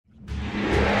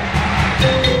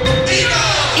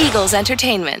Eagles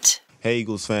Entertainment. Hey,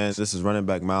 Eagles fans, this is running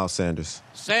back Miles Sanders.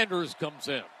 Sanders comes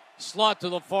in. Slot to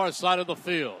the far side of the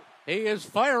field. He is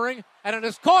firing, and it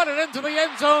is caught and into the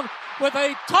end zone with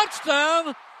a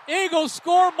touchdown. Eagles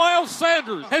score. Miles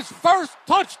Sanders, his first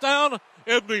touchdown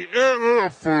in the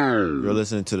NFL. You're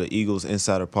listening to the Eagles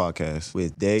Insider Podcast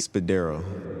with Dave Spadaro.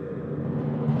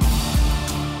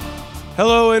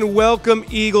 Hello and welcome,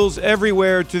 Eagles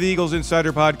everywhere, to the Eagles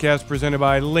Insider Podcast presented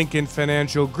by Lincoln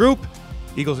Financial Group.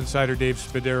 Eagles Insider Dave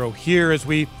Spadaro here as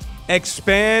we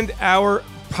expand our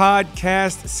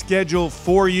podcast schedule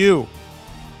for you.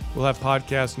 We'll have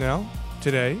podcasts now,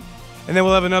 today, and then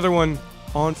we'll have another one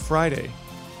on Friday.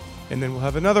 And then we'll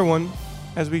have another one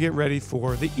as we get ready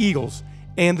for the Eagles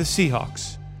and the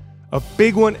Seahawks. A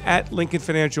big one at Lincoln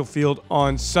Financial Field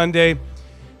on Sunday.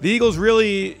 The Eagles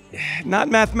really, not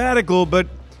mathematical, but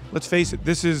let's face it,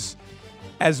 this is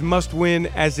as must-win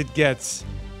as it gets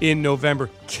in November.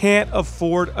 Can't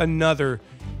afford another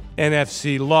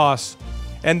NFC loss.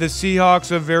 And the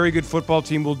Seahawks, a very good football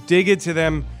team, we'll dig into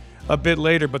them a bit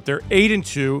later, but they're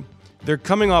 8-2. They're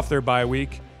coming off their bye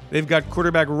week. They've got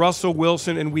quarterback Russell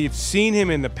Wilson, and we've seen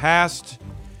him in the past.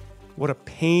 What a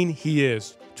pain he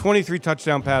is. 23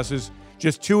 touchdown passes,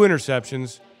 just 2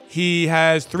 interceptions. He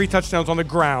has 3 touchdowns on the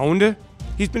ground.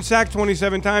 He's been sacked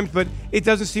 27 times, but it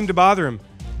doesn't seem to bother him.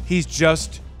 He's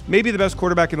just maybe the best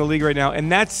quarterback in the league right now,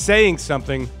 and that's saying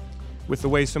something with the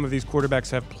way some of these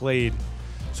quarterbacks have played.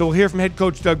 So we'll hear from head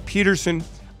coach Doug Peterson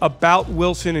about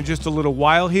Wilson in just a little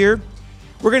while here.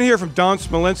 We're going to hear from Don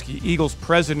Smolenski, Eagles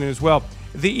president, as well.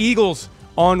 The Eagles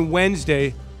on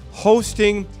Wednesday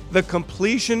hosting the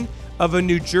completion of a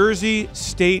New Jersey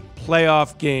State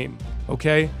playoff game,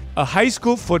 okay? A high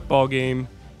school football game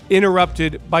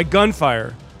interrupted by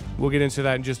gunfire. We'll get into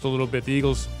that in just a little bit. The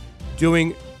Eagles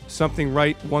doing something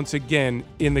right once again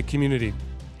in the community.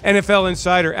 NFL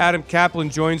insider Adam Kaplan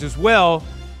joins as well,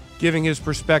 giving his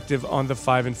perspective on the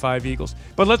 5-5 Eagles.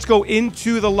 But let's go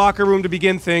into the locker room to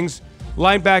begin things.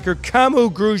 Linebacker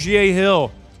Kamu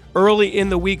Grugier-Hill early in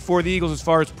the week for the Eagles as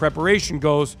far as preparation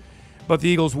goes, but the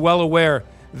Eagles well aware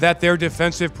that their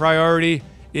defensive priority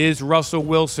is Russell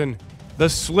Wilson, the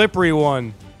slippery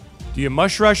one. Do you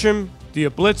mush rush him? Do you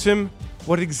blitz him?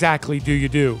 What exactly do you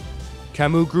do?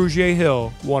 Kamu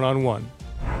Grugier-Hill, one-on-one.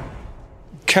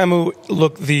 Kamu,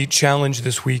 look, the challenge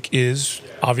this week is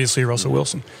obviously Russell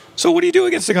Wilson. So what do you do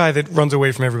against a guy that runs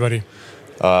away from everybody?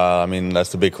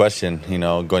 That's the big question.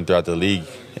 Going throughout the league,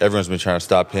 everyone's been trying to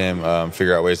stop him,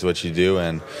 figure out ways to what you do,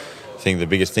 and I think the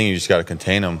biggest thing, you just got to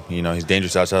contain him. He's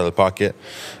dangerous outside of the pocket,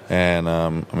 and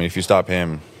if you stop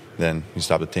him, then you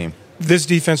stop the team. This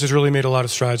defense has really made a lot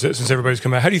of strides since everybody's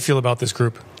come out. How do you feel about this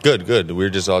group? Good. We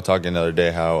were just all talking the other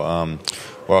day how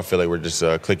we all feel like we're just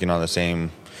clicking on the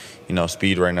same,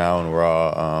 speed right now, and we're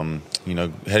all,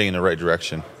 heading in the right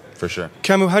direction for sure.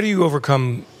 Kamu, how do you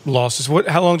overcome losses?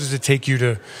 How long does it take you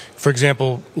to, for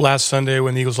example, last Sunday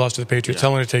when the Eagles lost to the Patriots, how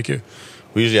long did it take you?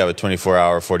 We usually have a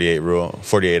 24-hour,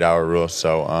 48-hour rule.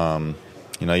 So,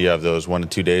 you have those 1 to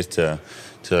 2 days to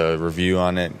review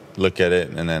on it, look at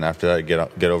it, and then after that,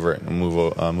 get over it and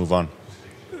move on.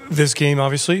 This game,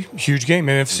 obviously, huge game,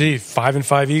 NFC,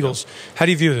 5-5 Eagles. How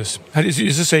do you view this?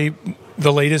 Is this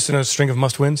the latest in a string of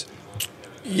must-wins?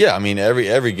 Yeah,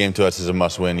 every game to us is a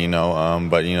must-win,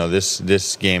 but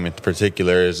this game in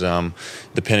particular is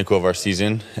the pinnacle of our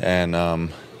season, and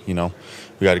we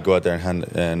got to go out there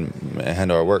and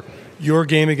handle our work. Your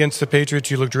game against the Patriots,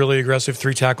 you looked really aggressive,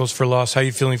 3 tackles for loss. How are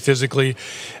you feeling physically?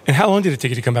 And how long did it take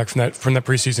you to come back from that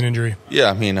preseason injury? Yeah,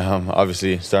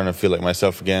 obviously starting to feel like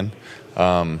myself again,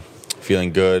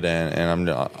 feeling good, and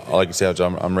all I can say is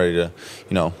I'm ready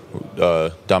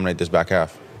to, dominate this back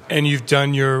half. And you've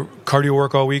done your cardio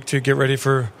work all week to get ready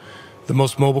for the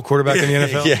most mobile quarterback in the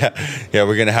NFL? Yeah,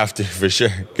 we're going to have to, for sure,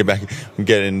 get back and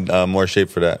get in more shape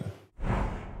for that.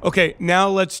 Okay, now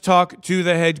let's talk to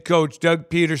the head coach, Doug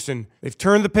Peterson. They've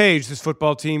turned the page, this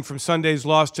football team, from Sunday's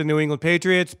loss to New England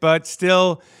Patriots, but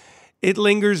still, it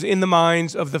lingers in the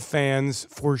minds of the fans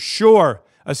for sure.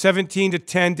 A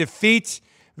 17-10 defeat,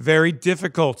 very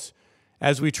difficult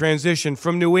as we transition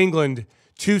from New England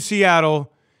to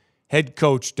Seattle. Head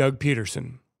coach, Doug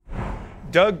Peterson.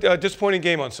 Doug, disappointing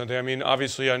game on Sunday.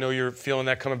 Obviously, I know you're feeling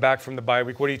that coming back from the bye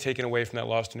week. What are you taking away from that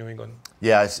loss to New England?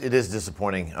 Yeah, it is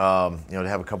disappointing. To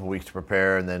have a couple weeks to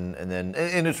prepare, and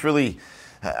it's really,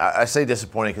 I say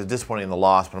disappointing because disappointing in the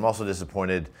loss, but I'm also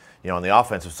disappointed, on the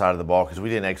offensive side of the ball because we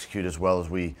didn't execute as well as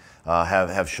we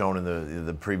have shown in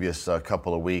the previous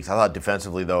couple of weeks. I thought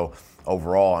defensively, though,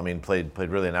 overall, played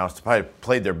really announced. Probably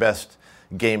played their best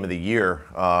game of the year,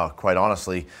 quite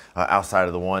honestly, outside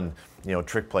of the one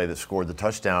trick play that scored the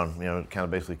touchdown, kind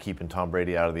of basically keeping Tom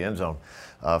Brady out of the end zone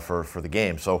for the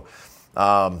game. So,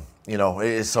 but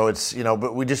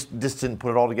we just didn't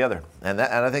put it all together, and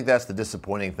I think that's the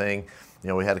disappointing thing.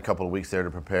 We had a couple of weeks there to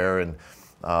prepare, and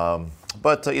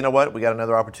but you know what? We got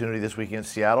another opportunity this week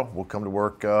against Seattle. We'll come to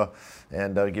work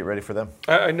and get ready for them.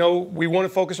 I know we want to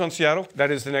focus on Seattle.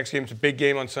 That is the next game. It's a big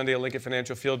game on Sunday at Lincoln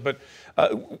Financial Field. But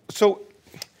so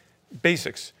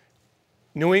basics.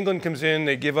 New England comes in,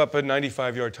 they give up a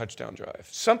 95-yard touchdown drive.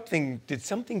 Did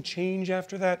something change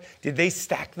after that? Did they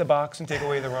stack the box and take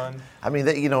away the run? I mean,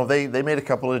 they made a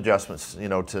couple of adjustments,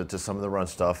 to some of the run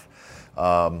stuff,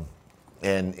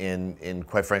 and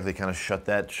quite frankly, kind of shut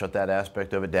that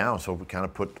aspect of it down. So we kind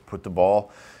of put the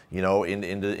ball,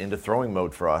 into throwing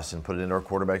mode for us and put it into our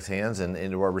quarterback's hands and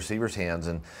into our receivers' hands,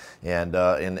 and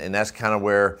that's kind of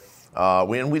where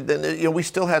we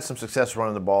still had some success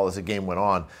running the ball as the game went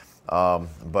on.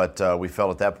 But we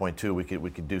felt at that point too we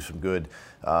could do some good,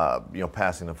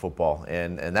 passing the football,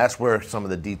 and that's where some of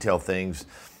the detail things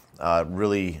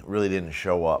really didn't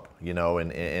show up,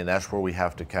 and that's where we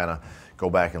have to kind of go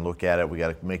back and look at it. We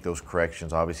got to make those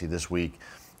corrections obviously this week,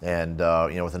 and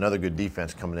with another good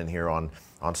defense coming in here on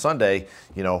Sunday,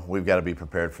 we've got to be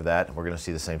prepared for that. We're going to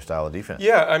see the same style of defense.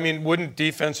 Yeah, I mean, wouldn't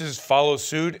defenses follow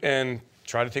suit and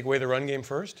try to take away the run game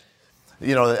first?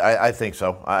 I think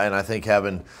so, and I think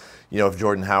having. If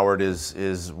Jordan Howard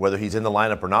is whether he's in the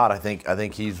lineup or not, I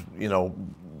think he's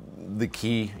the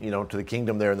key to the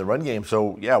kingdom there in the run game.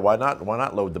 So yeah, why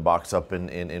not load the box up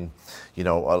and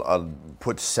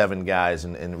put 7 guys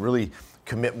and really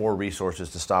commit more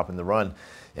resources to stopping the run,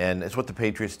 and it's what the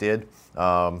Patriots did.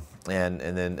 And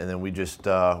then we just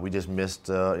missed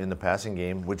in the passing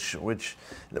game, which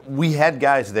we had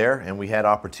guys there and we had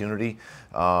opportunity.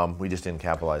 We just didn't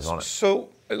capitalize on it. So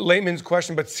layman's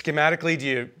question, but schematically,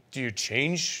 do you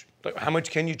change? How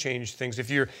much can you change things if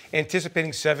you're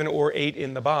anticipating 7 or 8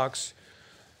 in the box?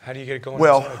 How do you get it going?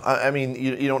 Well, inside? I mean,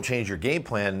 you don't change your game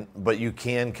plan, but you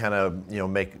can kind of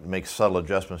make subtle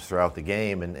adjustments throughout the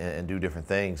game and do different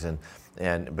things.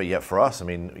 But yet for us, I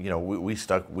mean, we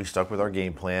stuck with our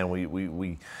game plan.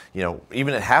 We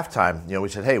even at halftime, we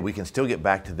said, hey, we can still get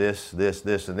back to this, and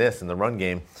this in the run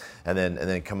game, and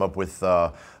then come up with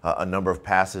a number of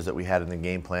passes that we had in the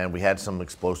game plan. We had some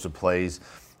explosive plays,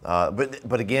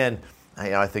 but again.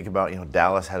 I think about,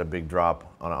 Dallas had a big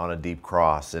drop on a deep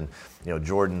cross, and,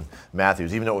 Jordan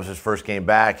Matthews, even though it was his first game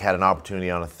back, had an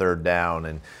opportunity on a 3rd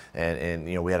down,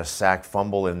 and we had a sacked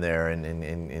fumble in there,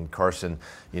 and Carson,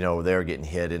 they're getting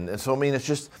hit. And so, I mean, it's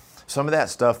just some of that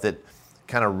stuff that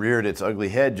kind of reared its ugly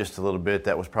head just a little bit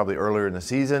that was probably earlier in the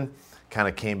season, kind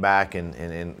of came back and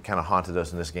kind of haunted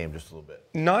us in this game just a little bit.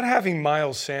 Not having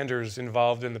Miles Sanders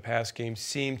involved in the pass game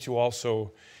seemed to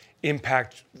also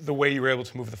impact the way you were able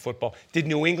to move the football. Did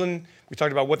New England, we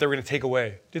talked about what they were going to take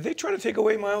away. Did they try to take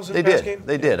away Miles in the pass game?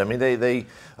 They did. I mean, they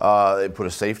put a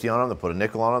safety on him, they put a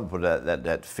nickel on him, they put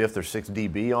that 5th or 6th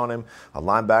DB on him, a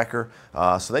linebacker.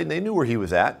 So they knew where he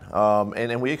was at,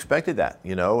 and we expected that,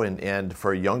 and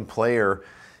for a young player,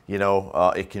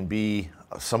 it can be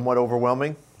somewhat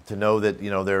overwhelming to know that,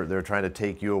 they're trying to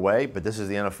take you away, but this is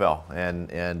the NFL,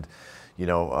 and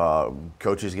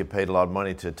coaches get paid a lot of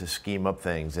money to scheme up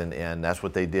things, and that's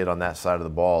what they did on that side of the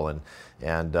ball, and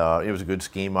it was a good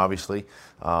scheme, obviously.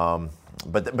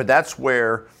 But that's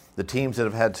where the teams that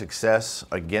have had success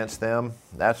against them,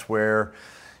 that's where,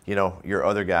 your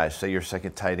other guys, say your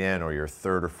second tight end or your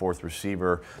 3rd or 4th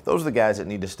receiver, those are the guys that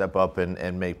need to step up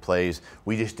and make plays.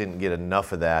 We just didn't get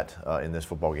enough of that in this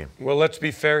football game. Well, let's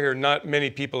be fair here. Not many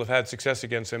people have had success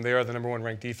against them. They are the number 1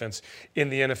 ranked defense in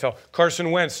the NFL.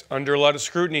 Carson Wentz, under a lot of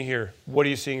scrutiny here. What are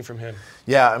you seeing from him?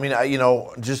 Yeah, I mean,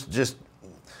 just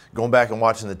going back and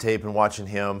watching the tape and watching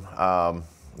him,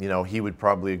 he would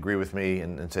probably agree with me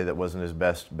and say that wasn't his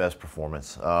best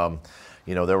performance.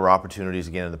 There were opportunities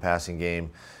again in the passing game,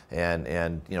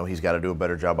 and he's got to do a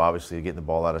better job, obviously, of getting the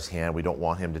ball out of his hand. We don't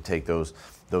want him to take those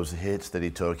hits that he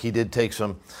took. He did take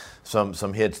some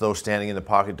hits, though, standing in the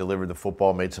pocket, delivered the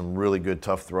football, made some really good,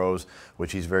 tough throws,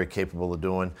 which he's very capable of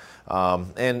doing.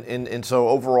 And so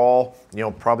overall,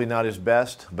 probably not his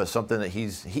best, but something that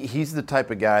he's the type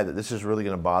of guy that this is really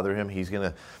going to bother him. He's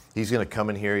going to come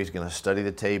in here, he's going to study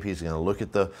the tape, he's going to look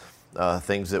at the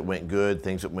things that went good,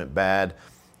 things that went bad,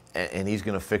 and he's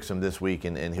going to fix them this week,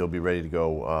 and he'll be ready to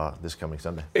go this coming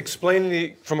Sunday.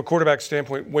 Explain from a quarterback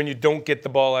standpoint, when you don't get the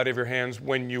ball out of your hands,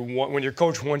 when your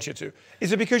coach wants you to.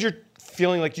 Is it because you're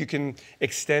feeling like you can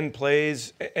extend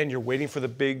plays and you're waiting for the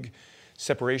big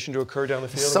separation to occur down the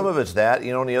field? Some of it's that,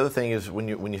 and the other thing is when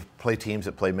you play teams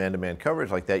that play man-to-man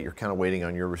coverage like that, you're kind of waiting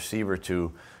on your receiver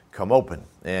to come open,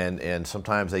 and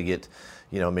sometimes they get,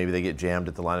 maybe they get jammed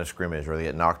at the line of scrimmage or they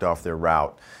get knocked off their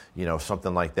route,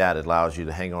 something like that. It allows you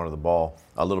to hang on to the ball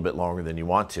a little bit longer than you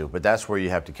want to, but that's where you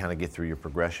have to kind of get through your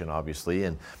progression, obviously,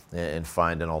 and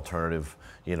find an alternative,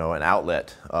 an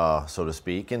outlet, so to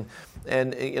speak, and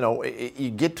you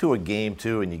get to a game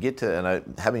too, and you get to,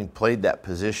 and having played that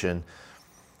position,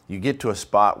 you get to a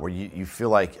spot where you feel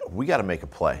like we got to make a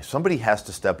play. Somebody has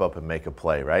to step up and make a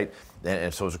play, right?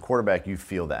 And so as a quarterback, you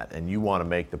feel that, and you want to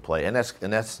make the play, and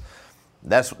that's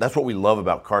what we love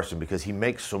about Carson, because he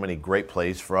makes so many great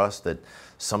plays for us that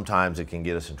sometimes it can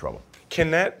get us in trouble.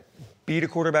 Can that beat a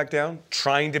quarterback down,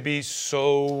 trying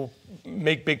to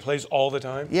make big plays all the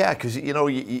time? Yeah, because you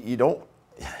don't.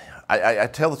 I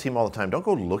tell the team all the time, don't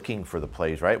go looking for the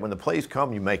plays, right? When the plays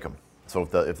come, you make them. So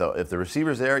if the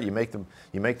receiver's there, you make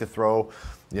the throw,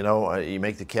 you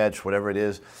make the catch, whatever it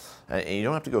is, and you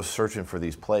don't have to go searching for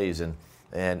these plays.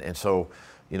 And so,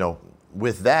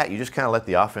 with that, you just kind of let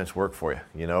the offense work for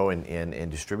you,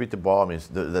 and distribute the ball. I mean,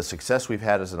 the success we've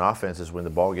had as an offense is when the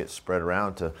ball gets spread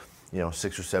around to,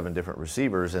 6 or 7 different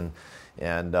receivers, and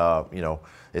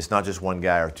it's not just one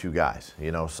guy or 2 guys,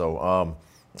 So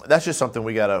that's just something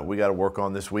we gotta work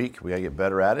on this week. We gotta get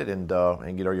better at it and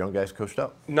get our young guys coached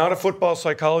up. Not a football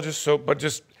psychologist, but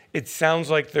just it sounds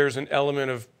like there's an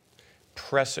element of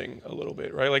pressing a little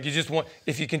bit, right? Like you just want,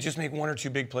 if you can just make 1 or 2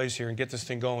 big plays here and get this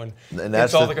thing going. And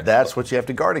that's what you have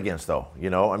to guard against, though.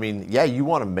 I mean, yeah, you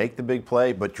want to make the big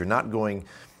play, but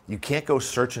you can't go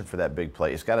searching for that big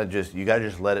play. You gotta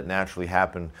just let it naturally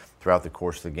happen throughout the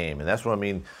course of the game, and that's what I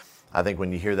mean. I think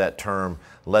when you hear that term,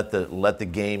 let the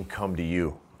game come to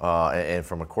you. And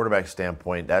from a quarterback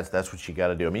standpoint, that's what you got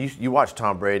to do. I mean, you watch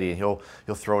Tom Brady, and he'll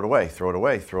throw it away,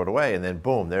 and then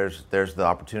boom, there's the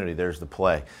opportunity, there's the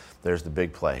play, there's the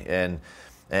big play,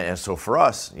 and so for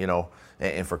us,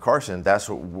 and for Carson, that's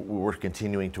what we're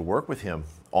continuing to work with him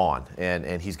on,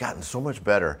 and he's gotten so much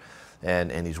better,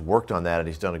 and he's worked on that, and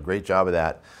he's done a great job of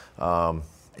that.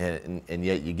 And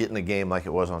yet you get in a game like it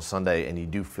was on Sunday, and you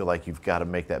do feel like you've got to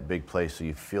make that big play, so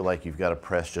you feel like you've got to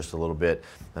press just a little bit,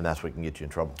 and that's what can get you in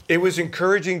trouble. It was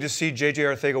encouraging to see J.J.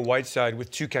 Arcega-Whiteside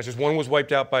with 2 catches. One was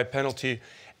wiped out by a penalty,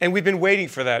 and we've been waiting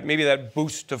for that, maybe that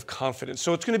boost of confidence.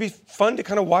 So it's going to be fun to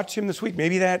kind of watch him this week.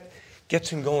 Maybe that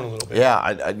gets him going a little bit.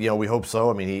 Yeah, we hope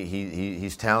so. I mean,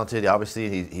 he's talented.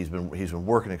 Obviously, he's been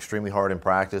working extremely hard in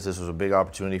practice. This was a big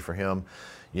opportunity for him.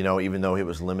 Even though he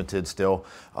was limited still.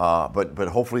 But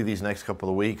hopefully these next couple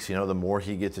of weeks, the more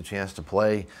he gets a chance to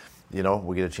play,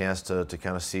 we get a chance to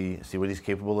kind of see what he's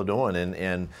capable of doing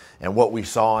and what we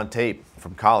saw on tape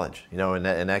from college, and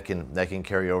that can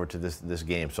carry over to this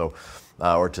game, so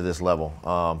or to this level.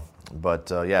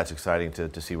 Yeah, it's exciting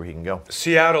to see where he can go.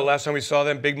 Seattle, last time we saw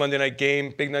them, big Monday night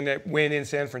game, big Monday night win in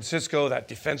San Francisco. That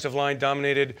defensive line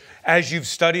dominated. As you've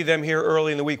studied them here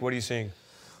early in the week, what are you seeing?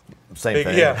 Same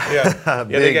thing. Yeah.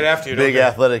 They get after you. Big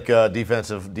athletic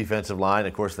defensive line.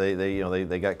 Of course, they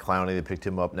got Clowney. They picked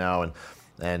him up now,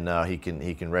 and he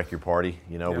can wreck your party.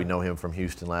 We know him from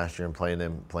Houston last year and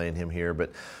playing him here.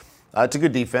 But it's a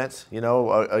good defense. So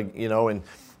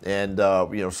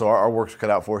our work's cut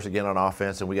out for us again on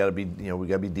offense, and we got to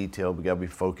be detailed. We got to be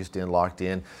focused in, locked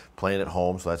in, playing at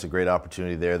home. So that's a great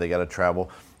opportunity there. They got to travel,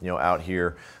 out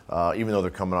here. Even though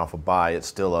they're coming off a bye, it's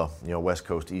still a West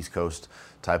Coast, East Coast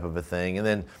type of a thing. And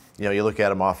then you look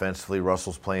at him offensively.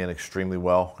 Russell's playing extremely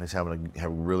well. He's having a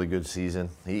really good season.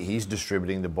 He's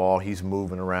distributing the ball. He's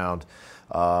moving around.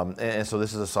 And so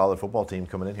this is a solid football team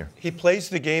coming in here. He plays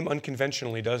the game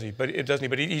unconventionally, does he? But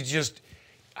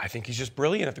I think he's just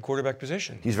brilliant at the quarterback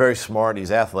position. He's very smart.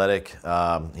 He's athletic.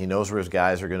 He knows where his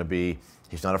guys are going to be.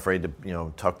 He's not afraid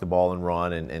to tuck the ball and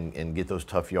run and get those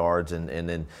tough yards. And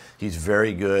then he's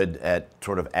very good at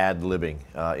sort of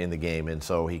ad-libbing in the game. And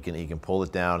so he can pull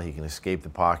it down. He can escape the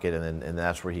pocket, and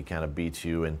that's where he kind of beats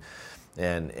you.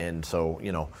 And so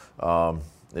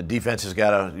the defense has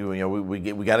got to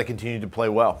we got to continue to play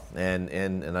well.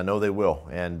 And I know they will.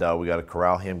 And we got to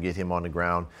corral him, get him on the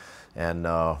ground. And,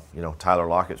 Tyler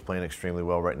Lockett's playing extremely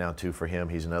well right now, too, for him.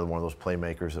 He's another one of those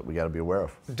playmakers that we got to be aware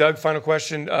of. Doug, final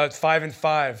question.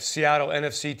 5-5, Seattle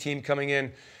NFC team coming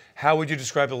in. How would you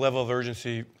describe the level of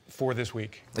urgency for this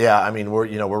week? Yeah, I mean, we're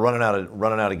running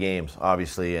out of games,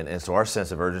 obviously, and so our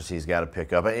sense of urgency has got to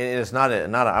pick up. And it's not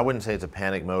I wouldn't say it's a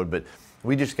panic mode, but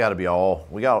we just got to be all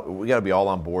we got to be all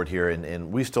on board here, and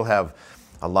we still have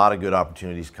a lot of good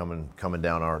opportunities coming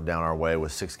down our way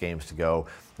with 6 games to go.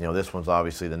 This one's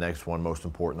obviously the next one, most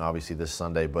important, obviously this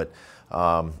Sunday. But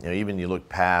even you look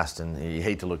past, and you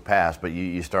hate to look past, but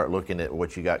you start looking at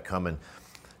what you got coming.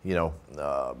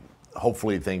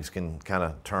 Hopefully things can kind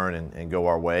of turn and go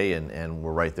our way, and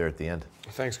we're right there at the end.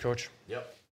 Thanks, Coach.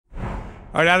 Yep.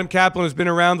 All right, Adam Kaplan has been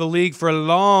around the league for a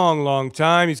long, long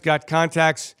time. He's got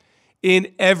contacts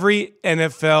in every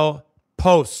NFL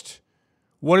post.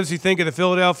 What does he think of the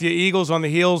Philadelphia Eagles on the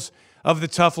heels of the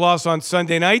tough loss on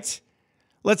Sunday night?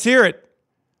 Let's hear it.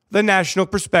 The National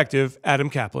Perspective, Adam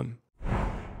Kaplan.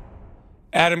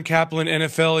 Adam Kaplan,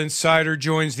 NFL insider,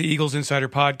 joins the Eagles Insider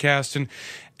podcast. And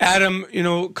Adam,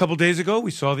 a couple days ago,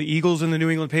 we saw the Eagles and the New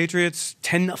England Patriots,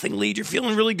 10-0 lead. You're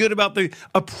feeling really good about the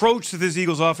approach that this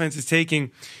Eagles offense is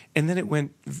taking. And then it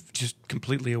went just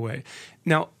completely away.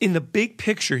 Now, in the big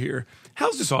picture here,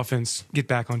 how's this offense get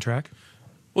back on track?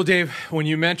 Well, Dave, when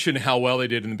you mentioned how well they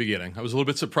did in the beginning, I was a little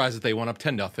bit surprised that they went up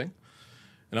 10-0.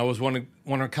 And I was wondering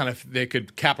kind of if they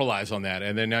could capitalize on that.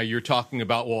 And then now you're talking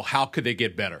about, well, how could they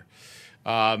get better?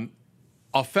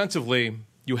 Offensively,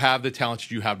 you have the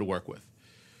talent you have to work with.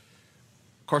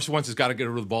 Carson Wentz has got to get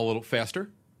rid of the ball a little faster.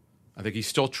 I think he's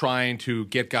still trying to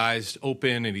get guys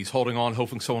open, and he's holding on,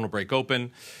 hoping someone will break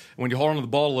open. When you hold on to the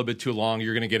ball a little bit too long,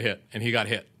 you're going to get hit, and he got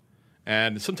hit.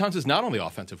 And sometimes it's not on the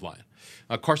offensive line.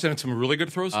 Carson had some really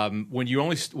good throws. When you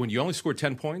only score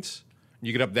 10 points,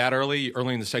 you get up that early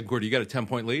in the second quarter, you got a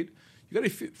 10-point lead. You got to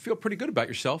feel pretty good about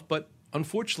yourself, but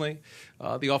unfortunately,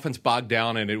 the offense bogged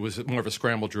down, and it was more of a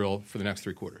scramble drill for the next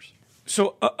 3 quarters.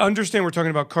 So understand we're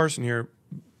talking about Carson here,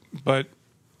 but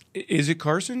is it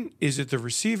Carson? Is it the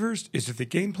receivers? Is it the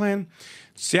game plan?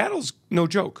 Seattle's no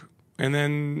joke. And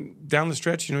then down the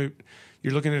stretch, you're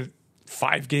looking at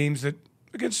 5 games that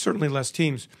against certainly less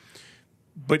teams.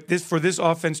 But for this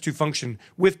offense to function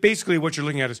with basically what you're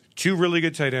looking at is 2 really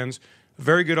good tight ends,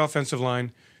 very good offensive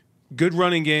line, good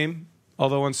running game.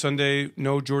 Although on Sunday,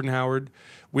 no Jordan Howard.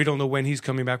 We don't know when he's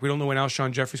coming back. We don't know when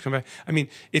Alshon Jeffrey's coming back. I mean,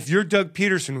 if you're Doug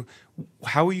Peterson,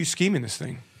 how are you scheming this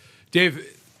thing?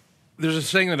 Dave, there's a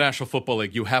saying in the National Football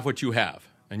League, you have what you have,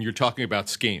 and you're talking about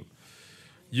scheme.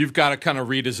 You've got to kind of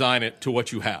redesign it to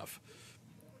what you have.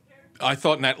 I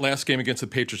thought in that last game against the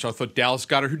Patriots, I thought Dallas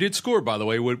Goedert, who did score, by the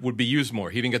way, would be used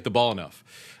more. He didn't get the ball enough.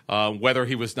 Whether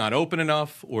he was not open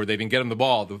enough or they didn't get him the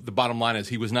ball, the bottom line is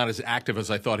he was not as active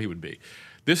as I thought he would be.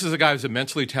 This is a guy who's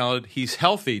immensely talented. He's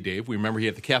healthy, Dave. We remember he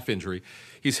had the calf injury.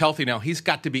 He's healthy now. He's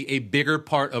got to be a bigger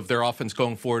part of their offense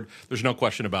going forward. There's no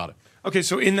question about it. Okay,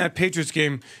 so in that Patriots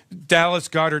game, Dallas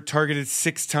Goedert targeted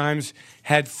 6 times,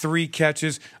 had 3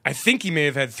 catches. I think he may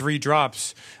have had 3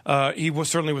 drops. He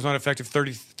certainly was not effective,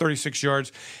 36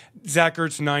 yards. Zach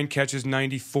Ertz, 9 catches,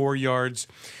 94 yards.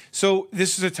 So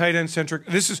this is a tight end centric.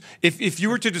 This is if you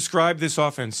were to describe this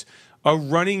offense, a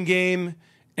running game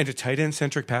and a tight end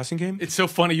centric passing game. It's so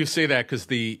funny you say that because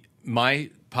my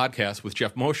podcast with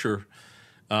Jeff Mosher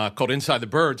called Inside the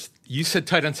Birds, you said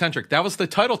tight end centric. That was the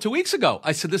title 2 weeks ago.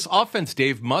 I said this offense,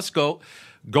 Dave,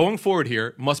 going forward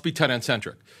here, must be tight end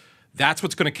centric. That's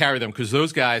what's going to carry them because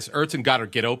those guys, Ertz and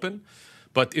Goddard, get open.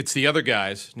 But it's the other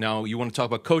guys. Now, you want to talk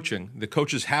about coaching. The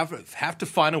coaches have to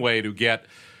find a way to get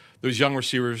those young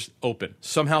receivers open.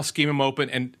 Somehow scheme them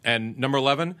open. And number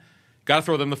 11, got to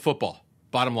throw them the football.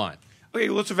 Bottom line. Okay,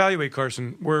 let's evaluate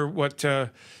Carson. We're,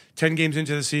 10 games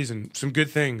into the season. Some good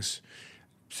things.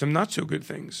 Some not so good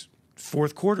things.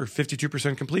 Fourth quarter,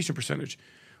 52% completion percentage.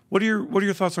 What are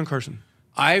your thoughts on Carson?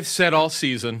 I've said all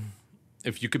season,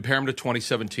 if you compare him to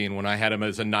 2017, when I had him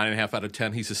as a 9.5 out of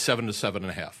 10, he's a 7 to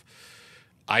 7.5.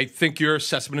 I think your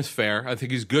assessment is fair. I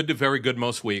think he's good to very good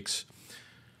most weeks.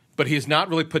 But he has not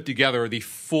really put together the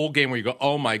full game where you go,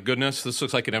 oh my goodness, this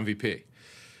looks like an MVP.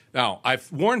 Now,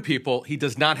 I've warned people he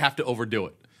does not have to overdo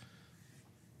it.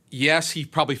 Yes, he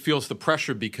probably feels the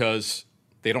pressure because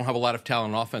they don't have a lot of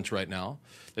talent on offense right now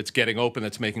that's getting open,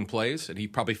 that's making plays, and he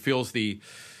probably feels the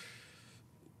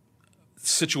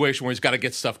situation where he's got to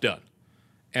get stuff done.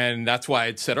 And that's why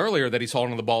I said earlier that he's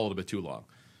holding the ball a little bit too long.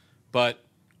 But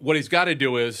what he's got to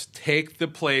do is take the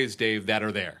plays, Dave, that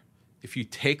are there. If you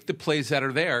take the plays that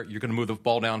are there, you're going to move the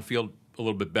ball downfield a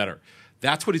little bit better.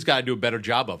 That's what he's got to do a better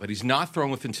job of. And he's not throwing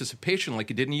with anticipation like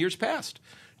he did in years past.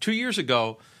 2 years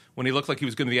ago, when he looked like he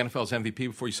was going to be the NFL's MVP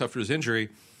before he suffered his injury,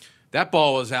 that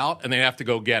ball was out, and they have to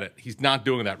go get it. He's not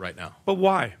doing that right now. But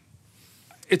why?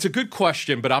 It's a good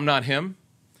question, but I'm not him.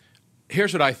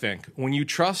 Here's what I think. When you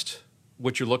trust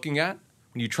what you're looking at,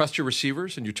 when you trust your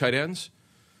receivers and your tight ends,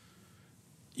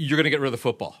 you're going to get rid of the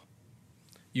football.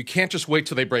 You can't just wait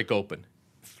till they break open.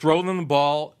 Throw them the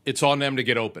ball. It's on them to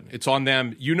get open. It's on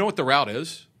them. You know what the route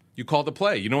is. You call the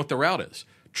play. You know what the route is.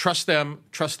 Trust them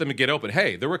to get open.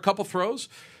 Hey, there were a couple throws.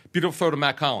 Beautiful throw to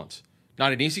Matt Collins.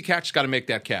 Not an easy catch. Got to make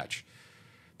that catch.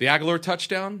 The Aguilar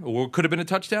touchdown, or could have been a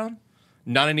touchdown.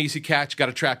 Not an easy catch. Got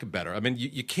to track it better. I mean,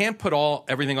 you can't put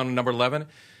everything on number 11.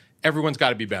 Everyone's got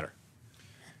to be better.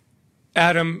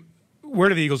 Adam, where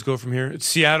do the Eagles go from here? It's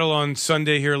Seattle on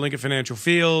Sunday here at Lincoln Financial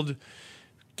Field.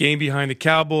 Game behind the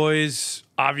Cowboys.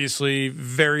 Obviously,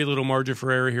 very little margin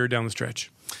for error here down the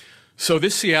stretch. So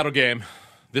this Seattle game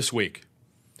this week,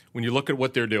 when you look at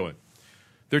what they're doing,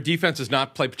 their defense has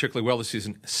not played particularly well this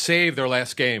season, save their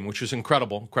last game, which was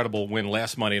incredible win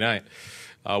last Monday night,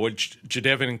 which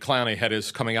Jadeveon Clowney had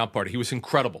his coming out party. He was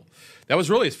incredible. That was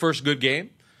really his first good game,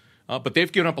 but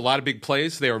they've given up a lot of big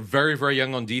plays. They are very, very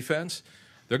young on defense.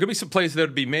 There are going to be some plays that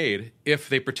would be made if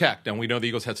they protect. And we know the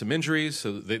Eagles had some injuries,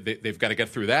 so they've got to get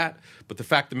through that. But the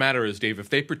fact of the matter is, Dave, if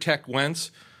they protect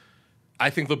Wentz, I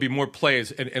think there'll be more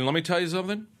plays. And let me tell you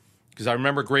something, because I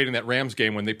remember grading that Rams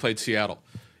game when they played Seattle.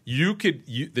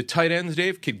 The tight ends,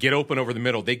 Dave, could get open over the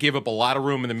middle. They gave up a lot of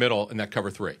room in the middle in that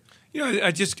cover 3. You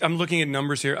know, I'm looking at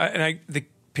numbers here, the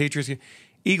Patriots game.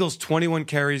 Eagles 21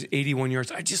 carries, 81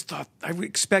 yards. I just thought I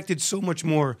expected so much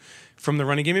more from the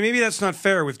running game. And maybe that's not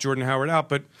fair with Jordan Howard out,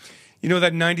 but you know,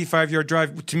 that 95-yard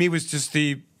drive to me was just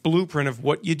the blueprint of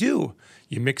what you do.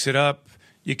 You mix it up.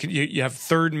 You have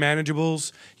third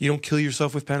manageables. You don't kill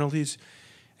yourself with penalties.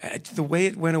 The way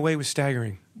it went away was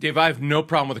staggering. Dave, I have no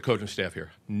problem with the coaching staff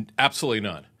here. Absolutely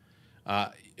none.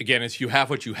 Again, it's you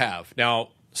have what you have. Now,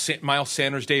 Miles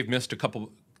Sanders, Dave, missed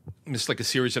like a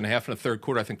series and a half in the third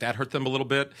quarter. I think that hurt them a little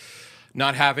bit.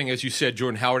 Not having, as you said,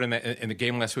 Jordan Howard in the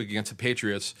game last week against the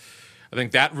Patriots, I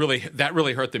think that really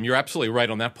hurt them. You're absolutely right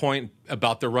on that point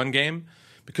about the run game,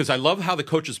 because I love how the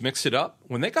coaches mixed it up.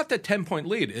 When they got that 10-point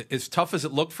lead, as tough as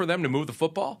it looked for them to move the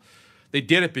football, they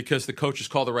did it because the coaches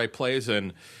called the right plays,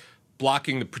 and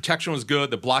the protection was good,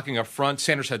 the blocking up front.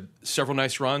 Sanders had several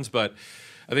nice runs, but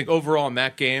I think overall in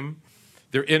that game,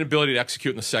 their inability to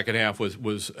execute in the second half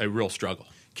was a real struggle.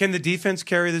 Can the defense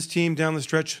carry this team down the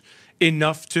stretch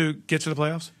enough to get to the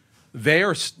playoffs? They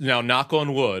are now, knock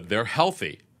on wood, they're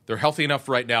healthy. They're healthy enough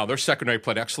right now. Their secondary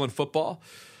played excellent football.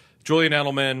 Julian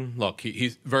Edelman, look,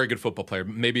 he's a very good football player,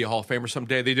 maybe a Hall of Famer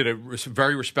someday. They did a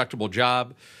very respectable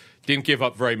job. Didn't give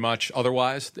up very much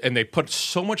otherwise, and they put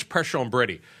so much pressure on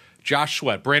Brady. Josh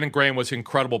Sweat, Brandon Graham was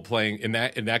incredible playing in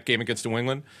that game against New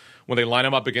England. When they line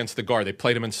him up against the guard, they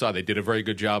played him inside. They did a very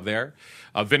good job there.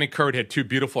 Vinny Curry had 2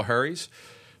 beautiful hurries.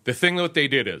 The thing that they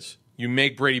did is you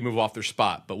make Brady move off their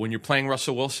spot, but when you're playing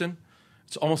Russell Wilson,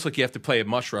 it's almost like you have to play a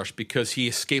mush rush because he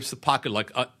escapes the pocket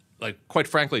like quite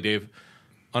frankly, Dave,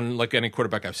 unlike any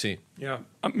quarterback I've seen. Yeah,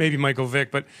 maybe Michael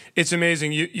Vick, but it's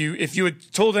amazing. You if you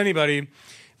had told anybody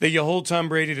that you hold Tom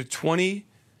Brady to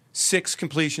 26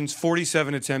 completions,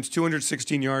 47 attempts,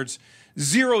 216 yards,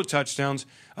 0 touchdowns,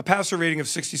 a passer rating of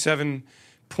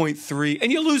 67.3,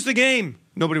 and you lose the game,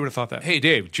 nobody would have thought that. Hey,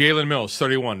 Dave, Jalen Mills,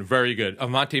 31, very good.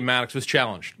 Avonte Maddox was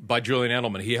challenged by Julian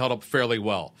Edelman. He held up fairly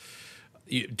well.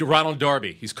 Ronald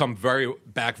Darby, he's come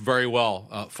back very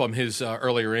well from his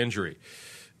earlier injury.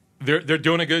 They're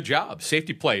doing a good job.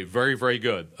 Safety play, very, very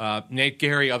good. Nate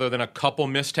Gary, other than a couple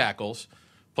missed tackles,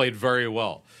 played very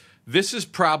well. This is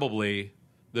probably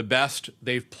the best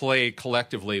they've played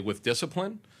collectively with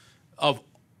discipline of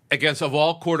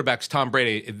all quarterbacks. Tom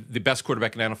Brady, the best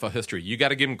quarterback in NFL history. You got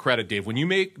to give him credit, Dave. When you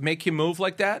make him move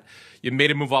like that, you made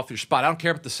him move off your spot. I don't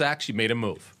care about the sacks. You made him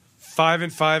move.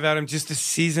 5-5, Adam. Just this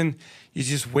season, you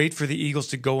just wait for the Eagles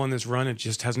to go on this run. It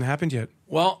just hasn't happened yet.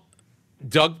 Well,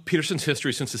 Doug Peterson's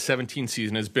history since the 2017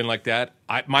 season has been like that.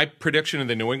 My prediction in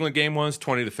the New England game was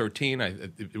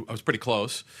 20-13. I was pretty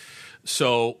close.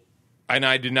 So, and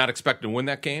I did not expect to win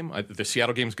that game. The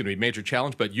Seattle game is going to be a major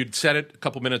challenge, but you'd said it a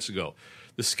couple minutes ago.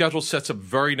 The schedule sets up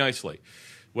very nicely.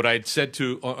 What I had said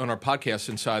on our podcast,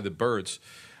 Inside the Birds,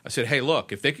 I said, hey,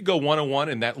 look, if they could go 1-1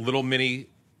 in that little mini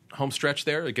home stretch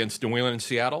there against New England and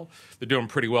Seattle, they're doing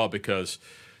pretty well because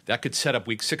that could set up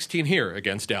Week 16 here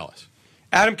against Dallas.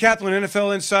 Adam Kaplan,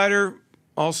 NFL Insider,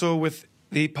 also with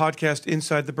the podcast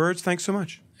Inside the Birds. Thanks so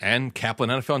much. And Kaplan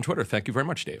NFL on Twitter. Thank you very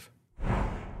much, Dave.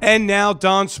 And now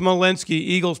Don Smolenski,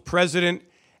 Eagles president,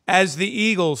 as the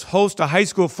Eagles host a high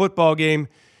school football game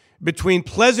between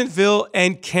Pleasantville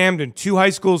and Camden, 2 high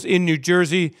schools in New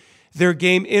Jersey. Their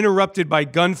game interrupted by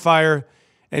gunfire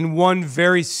and one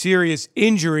very serious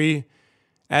injury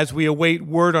as we await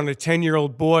word on a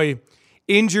 10-year-old boy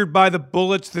injured by the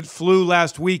bullets that flew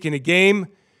last week in a game.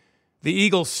 The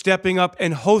Eagles stepping up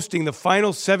and hosting the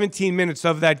final 17 minutes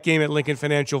of that game at Lincoln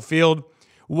Financial Field.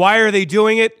 Why are they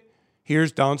doing it?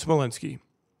 Here's Don Smolenski.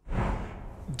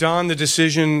 Don, the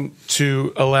decision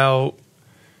to allow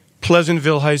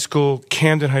Pleasantville High School,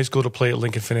 Camden High School to play at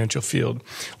Lincoln Financial Field.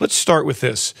 Let's start with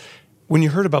this. When you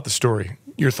heard about the story,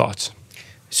 your thoughts?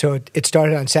 So it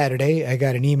started on Saturday. I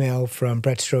got an email from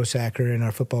Brett Strosacker in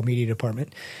our football media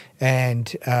department,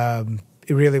 and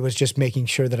it really was just making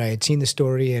sure that I had seen the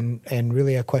story and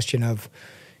really a question of,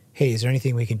 hey, is there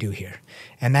anything we can do here?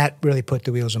 And that really put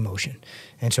the wheels in motion.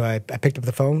 And so I picked up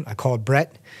the phone, I called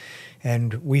Brett,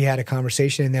 and we had a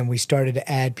conversation, and then we started to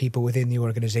add people within the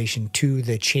organization to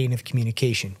the chain of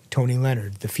communication. Tony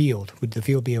Leonard, the field. Would the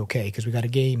field be okay? Because we got a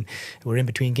game. We're in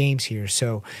between games here.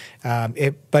 So,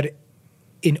 but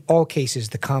in all cases,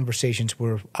 the conversations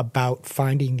were about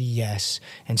finding the yes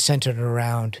and centered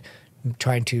around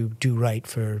trying to do right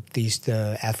for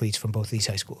the athletes from both of these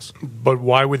high schools. But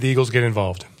why would the Eagles get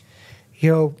involved?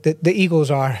 The Eagles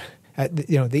are...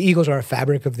 the Eagles are a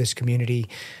fabric of this community,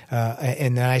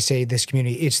 and then I say this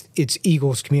community, it's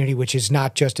Eagles community, which is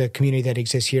not just a community that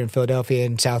exists here in Philadelphia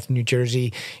and South New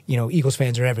Jersey. Eagles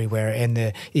fans are everywhere, and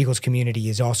the Eagles community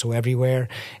is also everywhere.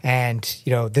 And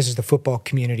this is the football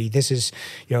community. This is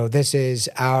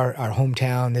our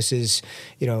hometown. This is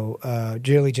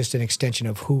really just an extension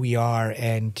of who we are,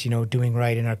 and doing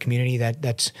right in our community.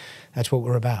 That's what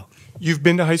we're about. You've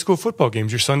been to high school football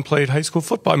games. Your son played high school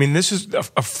football. I mean, this is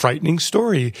a frightening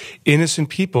story. Innocent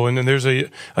people. And then there's a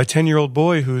 10-year-old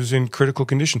boy who's in critical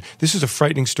condition. This is a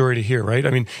frightening story to hear, right?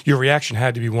 I mean, your reaction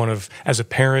had to be one of, as a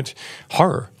parent,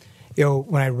 horror.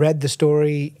 When I read the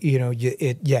story,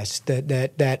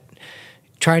 that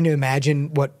trying to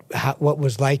imagine what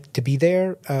was like to be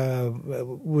there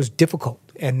was difficult.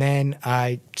 And then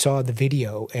I saw the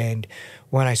video. And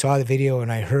when I saw the video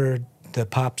and I heard the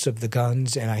pops of the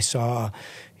guns, and I saw,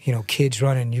 kids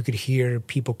running. You could hear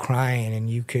people crying, and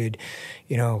you could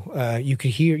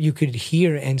hear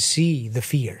and see the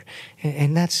fear,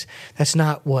 and that's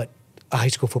not what a high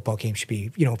school football game should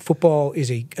be. Football is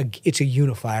it's a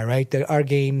unifier, right? Our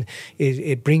game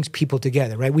it brings people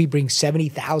together, right? We bring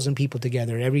 70,000 people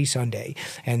together every Sunday,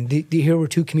 and here were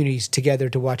two communities together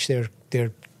to watch their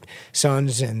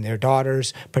sons and their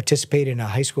daughters participate in a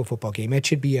high school football game. It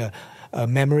should be a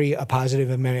memory, a positive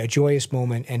memory, a joyous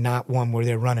moment, and not one where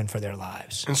they're running for their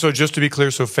lives. And so just to be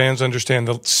clear, so fans understand,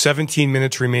 the 17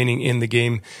 minutes remaining in the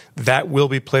game, that will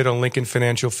be played on Lincoln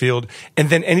Financial Field. And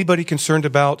then anybody concerned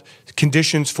about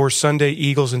conditions for Sunday,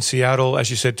 Eagles in Seattle, as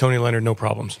you said, Tony Leonard, no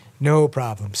problems. No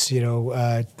problems.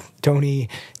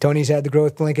 Tony's had the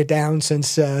growth blanket down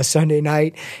since Sunday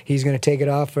night. He's going to take it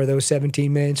off for those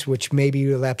 17 minutes, which maybe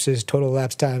total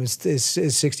elapsed time is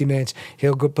 60 minutes.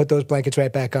 He'll go put those blankets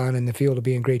right back on, and the field will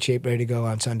be in great shape, ready to go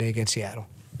on Sunday against Seattle.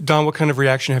 Don, what kind of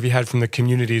reaction have you had from the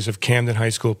communities of Camden High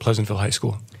School, Pleasantville High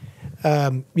School?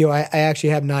 I actually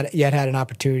have not yet had an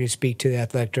opportunity to speak to the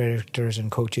athletic directors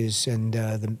and coaches and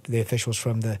the officials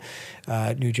from the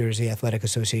New Jersey Athletic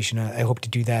Association. I hope to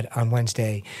do that on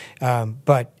Wednesday.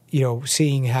 But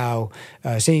seeing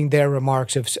their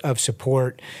remarks of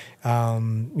support,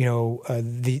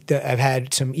 I've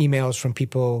had some emails from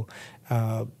people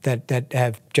that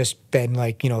have just been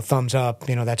like, thumbs up,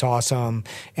 that's awesome.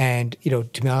 And,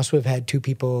 to be honest, we've had two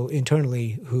people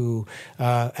internally who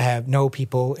know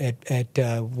people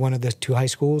at one of the two high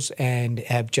schools and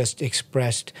have just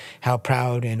expressed how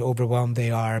proud and overwhelmed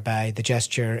they are by the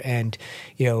gesture. And,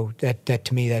 that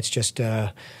to me, that's just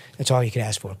that's all you can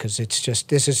ask for, because it's just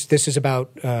this is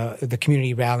about the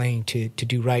community rallying to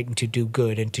do right and to do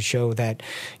good and to show that,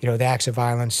 the acts of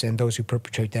violence and those who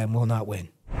perpetrate them will not win.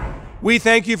 We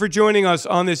thank you for joining us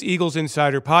on this Eagles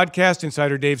Insider podcast.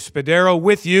 Insider Dave Spadaro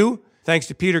with you. Thanks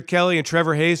to Peter Kelly and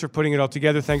Trevor Hayes for putting it all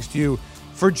together. Thanks to you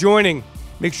for joining.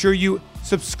 Make sure you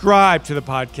subscribe to the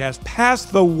podcast. Pass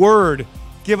the word.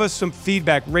 Give us some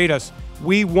feedback. Rate us.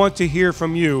 We want to hear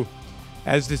from you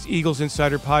as this Eagles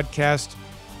Insider podcast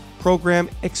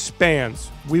program expands.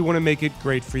 We want to make it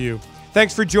great for you.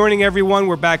 Thanks for joining, everyone.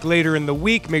 We're back later in the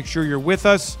week. Make sure you're with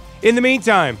us. In the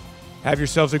meantime, have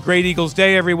yourselves a great Eagles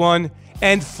day, everyone,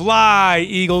 and fly,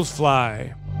 Eagles,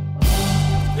 fly.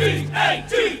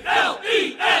 EAT!